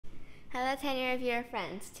Hello 10-year reviewer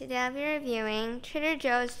friends. Today I'll be reviewing Trader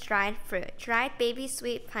Joe's dried fruit, dried baby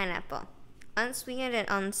sweet pineapple, unsweetened and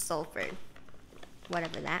unsulfured,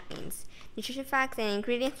 whatever that means. Nutrition facts and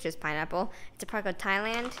ingredients, just pineapple. It's a part of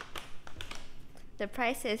Thailand. The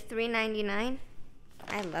price is $3.99.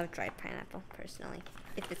 I love dried pineapple personally.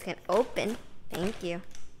 If this can open, thank you.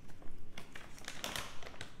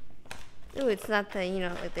 Ooh, it's not the,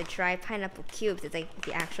 like the dried pineapple cubes. It's like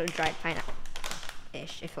the actual dried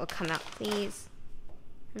pineapple-ish. If it'll come out, please.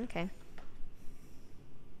 Okay.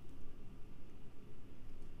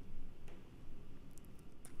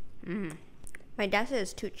 My dad said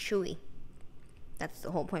it's too chewy. That's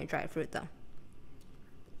the whole point of dried fruit, though.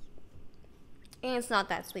 And it's not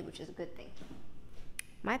that sweet, which is a good thing.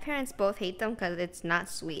 My parents both hate them because it's not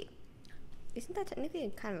sweet. Isn't that technically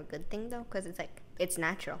kind of a good thing, though? Because it's like, it's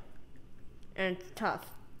natural. And it's tough.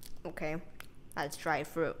 Okay. That's dried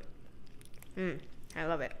fruit. I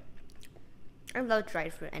love it. I love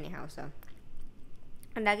dried fruit anyhow, so.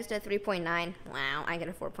 And that gets to a 3.9. Wow, I get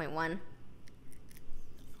a 4.1.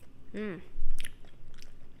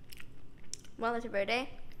 Well, that's your birthday.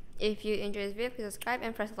 If you enjoyed this video, please subscribe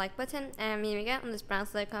and press the like button. And meet me again on this brown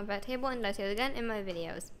select combat table, and I'll see you again in my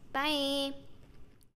videos. Bye!